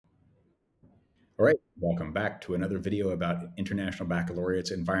All right, welcome back to another video about International Baccalaureate's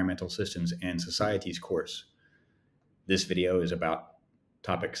Environmental Systems and Societies course. This video is about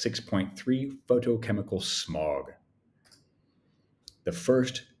topic 6.3, photochemical smog. The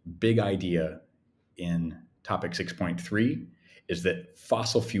first big idea in topic 6.3 is that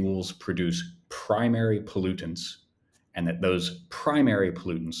fossil fuels produce primary pollutants, and that those primary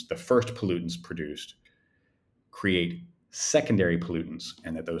pollutants, the first pollutants produced, create secondary pollutants,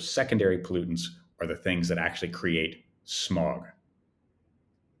 and that those secondary pollutants are the things that actually create smog.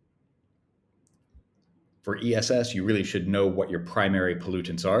 For ESS, you really should know what your primary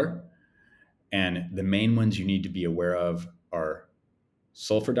pollutants are. And the main ones you need to be aware of are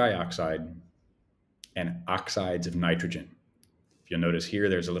sulfur dioxide and oxides of nitrogen. If you'll notice here,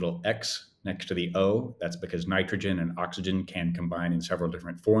 there's a little X next to the O. That's because nitrogen and oxygen can combine in several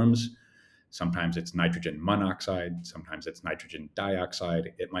different forms. Sometimes it's nitrogen monoxide, sometimes it's nitrogen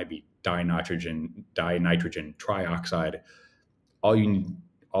dioxide, it might be dinitrogen trioxide. All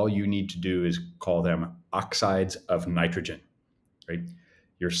you need to do is call them oxides of nitrogen, right?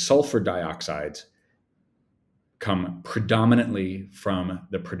 Your sulfur dioxides come predominantly from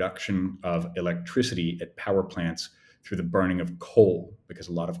the production of electricity at power plants through the burning of coal, because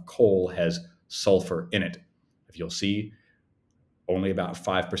a lot of coal has sulfur in it. If you'll see, only about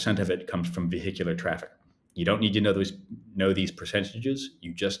 5% of it comes from vehicular traffic. You don't need to know these percentages.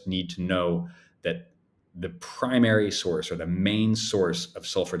 You just need to know that the primary source or the main source of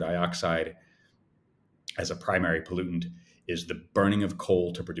sulfur dioxide as a primary pollutant is the burning of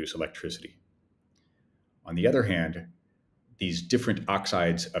coal to produce electricity. On the other hand, these different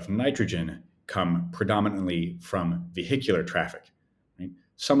oxides of nitrogen come predominantly from vehicular traffic. Right?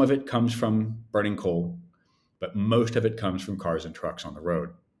 Some of it comes from burning coal, but most of it comes from cars and trucks on the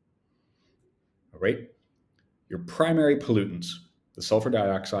road. All right? Your primary pollutants, the sulfur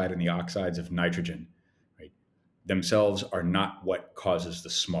dioxide and the oxides of nitrogen, right, themselves are not what causes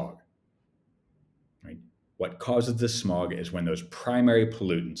the smog. Right? What causes the smog is when those primary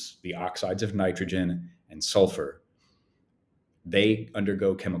pollutants, the oxides of nitrogen and sulfur, they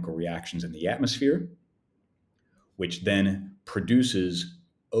undergo chemical reactions in the atmosphere, which then produces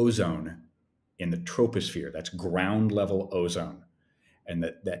ozone in the troposphere. That's ground level ozone. And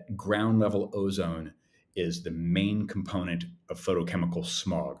that ground level ozone is the main component of photochemical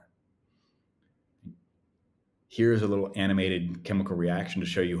smog. Here's a little animated chemical reaction to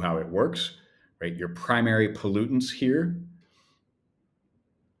show you how it works. Right? Your primary pollutants here,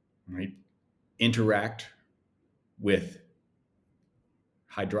 right, interact with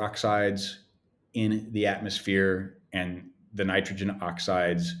hydroxides in the atmosphere and the nitrogen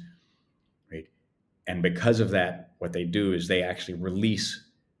oxides. And because of that, what they do is they actually release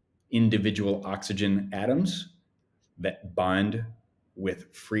individual oxygen atoms that bond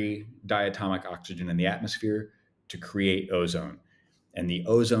with free diatomic oxygen in the atmosphere to create ozone. And the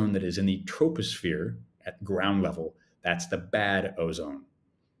ozone that is in the troposphere at ground level, that's the bad ozone.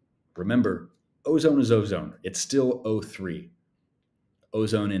 Remember, ozone is ozone. It's still O3.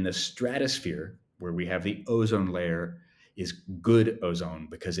 Ozone in the stratosphere, where we have the ozone layer, is good ozone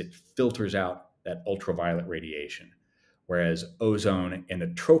because it filters out that ultraviolet radiation. Whereas ozone in the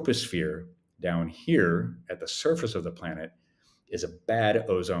troposphere down here at the surface of the planet is a bad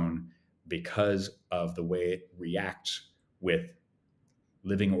ozone because of the way it reacts with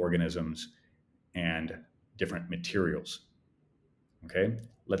living organisms and different materials. Okay,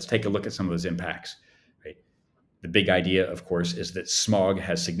 let's take a look at some of those impacts. Right? The big idea, of course, is that smog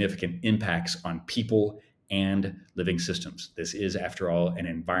has significant impacts on people and living systems. This is, after all, an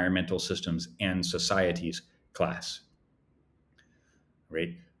environmental systems and societies class.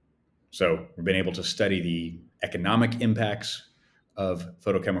 Right? So we've been able to study the economic impacts of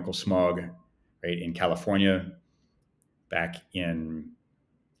photochemical smog, right? In California, back in,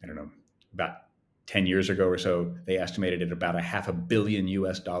 about 10 years ago or so, they estimated at about $500 million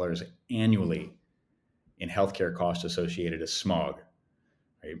US annually in healthcare costs associated with smog.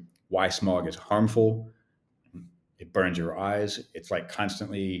 Right? Why smog is harmful? It burns your eyes. It's like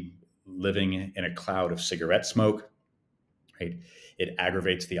constantly living in a cloud of cigarette smoke. Right? It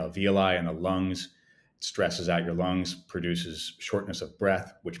aggravates the alveoli in the lungs, it stresses out your lungs, produces shortness of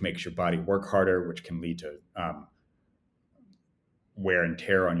breath, which makes your body work harder, which can lead to wear and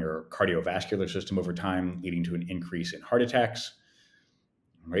tear on your cardiovascular system over time, leading to an increase in heart attacks.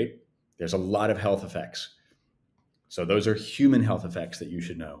 Right? There's a lot of health effects. So those are human health effects that you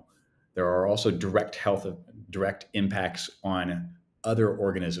should know. There are also direct impacts on other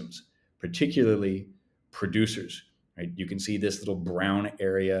organisms, particularly producers. Right? You can see this little brown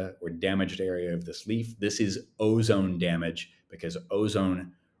area or damaged area of this leaf. This is ozone damage because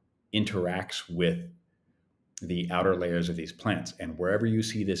ozone interacts with the outer layers of these plants. And wherever you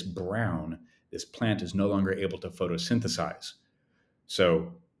see this brown, this plant is no longer able to photosynthesize.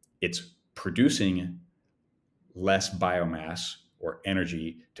 So it's producing less biomass or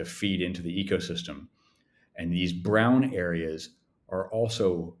energy to feed into the ecosystem. And these brown areas are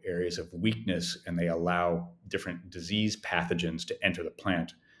also areas of weakness, and they allow different disease pathogens to enter the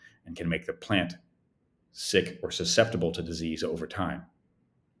plant and can make the plant sick or susceptible to disease over time.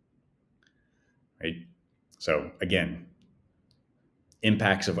 Right? So again,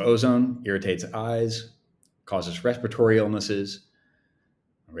 impacts of ozone: irritates eyes, causes respiratory illnesses.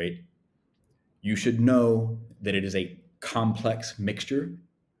 Right? You should know that it is a complex mixture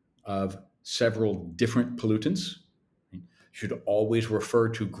of several different pollutants. You should always refer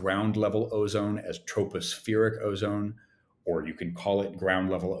to ground level ozone as tropospheric ozone, or you can call it ground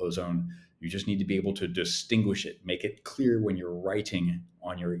level ozone. You just need to be able to distinguish it, make it clear when you're writing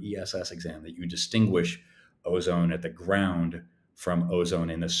on your ESS exam that you distinguish ozone at the ground from ozone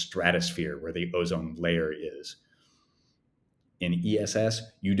in the stratosphere where the ozone layer is. In ESS,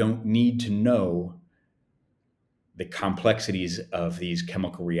 you don't need to know the complexities of these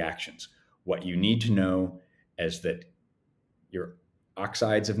chemical reactions. What you need to know is that your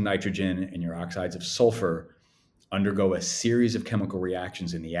oxides of nitrogen and your oxides of sulfur undergo a series of chemical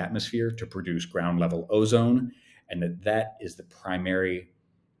reactions in the atmosphere to produce ground level ozone, and that is the primary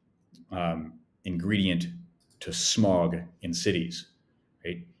ingredient to smog in cities.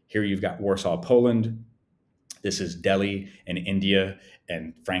 Right? Here you've got Warsaw, Poland. This is Delhi in India,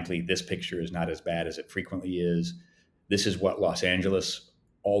 and frankly, this picture is not as bad as it frequently is. This is what Los Angeles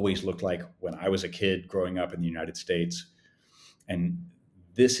always looked like when I was a kid growing up in the United States. And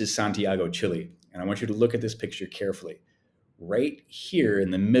this is Santiago, Chile. And I want you to look at this picture carefully. Right here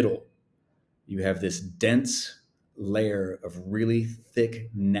in the middle, you have this dense layer of really thick,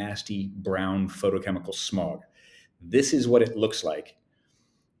 nasty brown photochemical smog. This is what it looks like.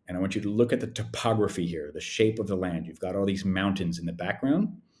 And I want you to look at the topography here, the shape of the land. You've got all these mountains in the background,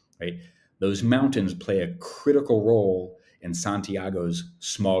 right? Those mountains play a critical role in Santiago's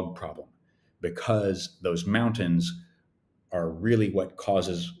smog problem because those mountains are really what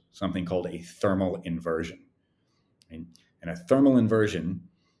causes something called a thermal inversion. And a thermal inversion,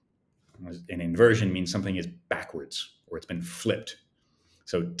 an inversion means something is backwards or it's been flipped.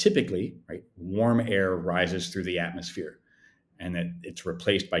 So typically, right, warm air rises through the atmosphere and that it's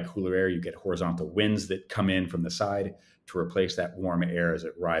replaced by cooler air. You get horizontal winds that come in from the side to replace that warm air as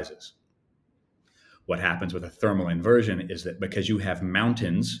it rises. What happens with a thermal inversion is that because you have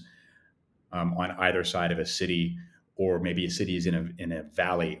mountains on either side of a city, or maybe a city is in a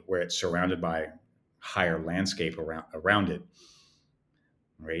valley where it's surrounded by higher landscape around it,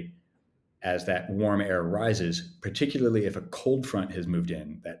 right? As that warm air rises, particularly if a cold front has moved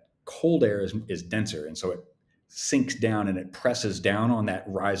in, that cold air is denser, and so it sinks down and it presses down on that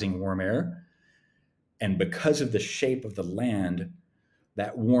rising warm air. And because of the shape of the land,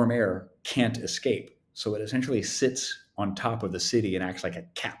 that warm air can't escape. So it essentially sits on top of the city and acts like a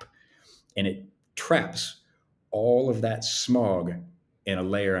cap, and it traps all of that smog in a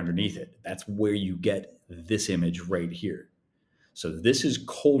layer underneath it. That's where you get this image right here. So this is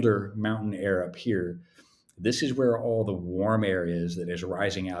colder mountain air up here. This is where all the warm air is that is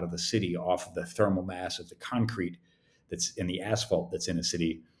rising out of the city off of the thermal mass of the concrete that's in the asphalt that's in a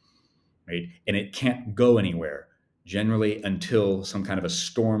city, right? And it can't go anywhere generally until some kind of a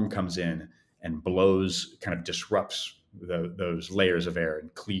storm comes in and blows, kind of disrupts those layers of air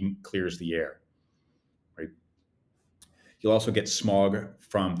and clears the air. Right? You'll also get smog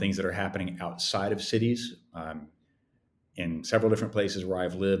from things that are happening outside of cities. In several different places where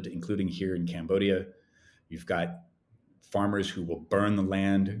I've lived, including here in Cambodia, you've got farmers who will burn the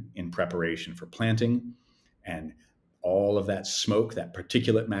land in preparation for planting, and all of that smoke, that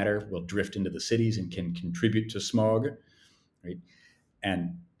particulate matter, will drift into the cities and can contribute to smog. Right?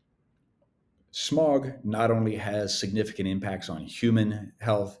 And smog not only has significant impacts on human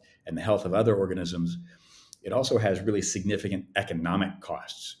health and the health of other organisms, it also has really significant economic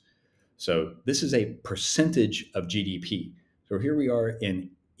costs. So this is a percentage of GDP. So here we are in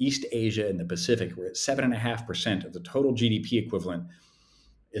East Asia and the Pacific, where 7.5% of the total GDP equivalent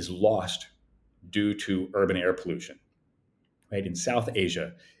is lost due to urban air pollution. Right? In South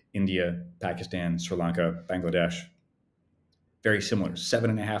Asia, India, Pakistan, Sri Lanka, Bangladesh, very similar,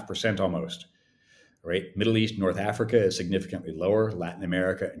 7.5% almost. Right? Middle East, North Africa is significantly lower. Latin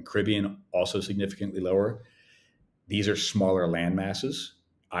America and Caribbean also significantly lower. These are smaller land masses.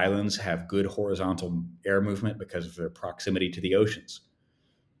 Islands have good horizontal air movement because of their proximity to the oceans.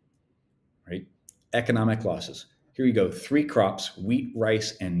 Right? Economic losses. here you go, 3 crops, wheat,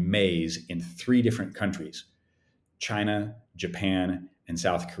 rice, and maize in 3 different countries, China, Japan, and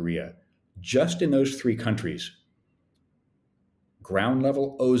South Korea. Just in those 3 countries, ground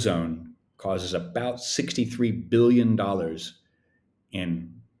level ozone causes about $63 billion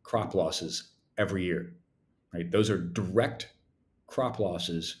in crop losses every year. Right? Those are direct crop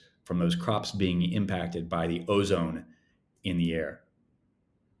losses from those crops being impacted by the ozone in the air.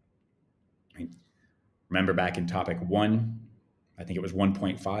 Right? Remember back in topic 1, I think it was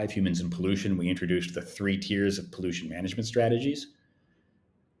 1.5, humans and pollution, we introduced the 3 tiers of pollution management strategies.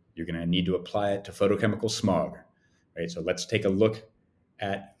 You're going to need to apply it to photochemical smog. Right? So let's take a look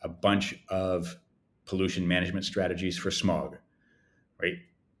at a bunch of pollution management strategies for smog. Right?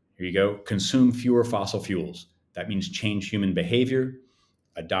 Here you go. Consume fewer fossil fuels. That means change human behavior,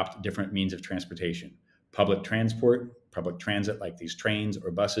 adopt different means of transportation. Public transport, public transit like these trains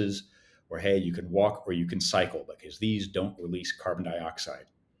or buses, or hey, you can walk or you can cycle because these don't release carbon dioxide.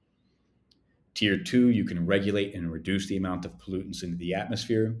 Tier 2, you can regulate and reduce the amount of pollutants into the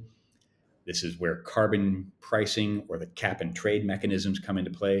atmosphere. This is where carbon pricing or the cap and trade mechanisms come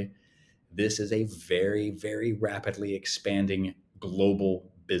into play. This is a very, very rapidly expanding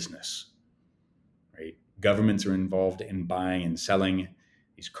global business. Right? Governments are involved in buying and selling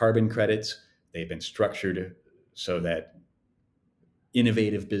these carbon credits. They've been structured so that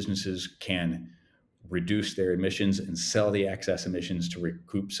innovative businesses can reduce their emissions and sell the excess emissions to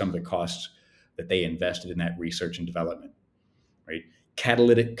recoup some of the costs that they invested in that research and development. Right?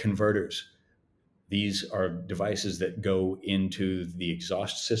 Catalytic converters. These are devices that go into the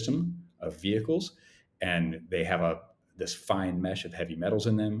exhaust system of vehicles, and they have this fine mesh of heavy metals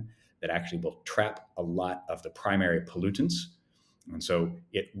in them that actually will trap a lot of the primary pollutants. And so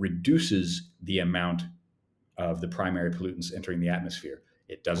it reduces the amount of the primary pollutants entering the atmosphere.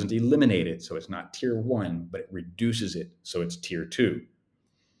 It doesn't eliminate it, so it's not tier 1, but it reduces it, so it's tier 2.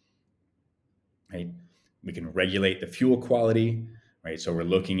 Right? We can regulate the fuel quality, right? So we're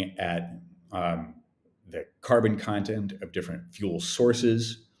looking at the carbon content of different fuel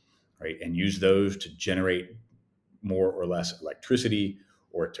sources, right? And use those to generate more or less electricity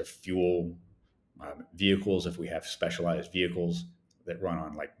or to fuel vehicles if we have specialized vehicles that run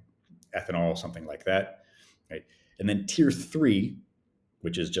on like ethanol, something like that, right? And then tier 3,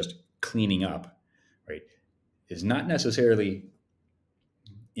 which is just cleaning up, right, is not necessarily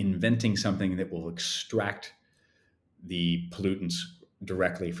inventing something that will extract the pollutants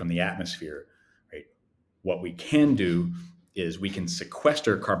directly from the atmosphere, right? What we can do is we can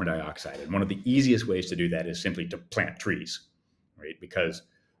sequester carbon dioxide. And one of the easiest ways to do that is simply to plant trees, right? Because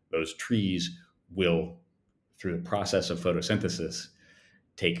those trees will, through the process of photosynthesis,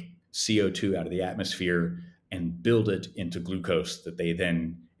 take CO2 out of the atmosphere and build it into glucose that they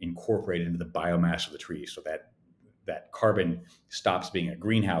then incorporate into the biomass of the tree, so that carbon stops being a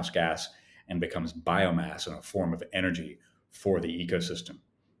greenhouse gas and becomes biomass in a form of energy for the ecosystem.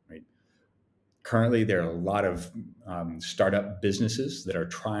 Right? Currently, there are a lot of startup businesses that are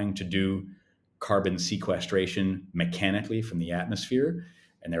trying to do carbon sequestration mechanically from the atmosphere,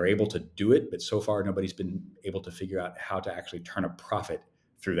 and they're able to do it, but so far nobody's been able to figure out how to actually turn a profit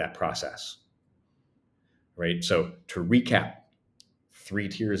through that process. Right? So to recap, 3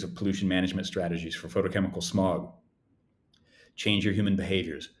 tiers of pollution management strategies for photochemical smog. Change your human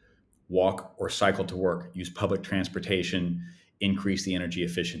behaviors. Walk or cycle to work. Use public transportation. Increase the energy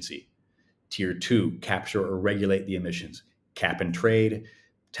efficiency. Tier 2, capture or regulate the emissions. Cap and trade.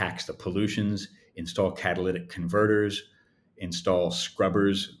 Tax the pollutions. Install catalytic converters. Install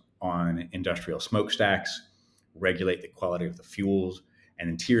scrubbers on industrial smokestacks. Regulate the quality of the fuels. And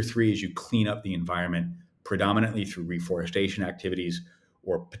then tier 3 is you clean up the environment predominantly through reforestation activities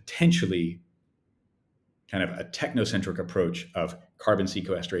or potentially kind of a technocentric approach of carbon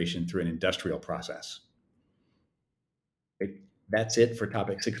sequestration through an industrial process. That's it for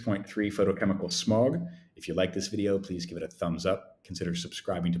topic 6.3, photochemical smog. If you like this video, please give it a thumbs up. Consider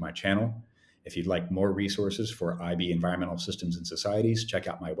subscribing to my channel. If you'd like more resources for IB Environmental Systems and Societies, check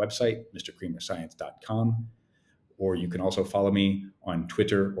out my website, mrcreamerscience.com, or you can also follow me on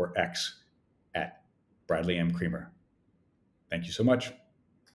Twitter or X at Bradley M. Creamer. Thank you so much.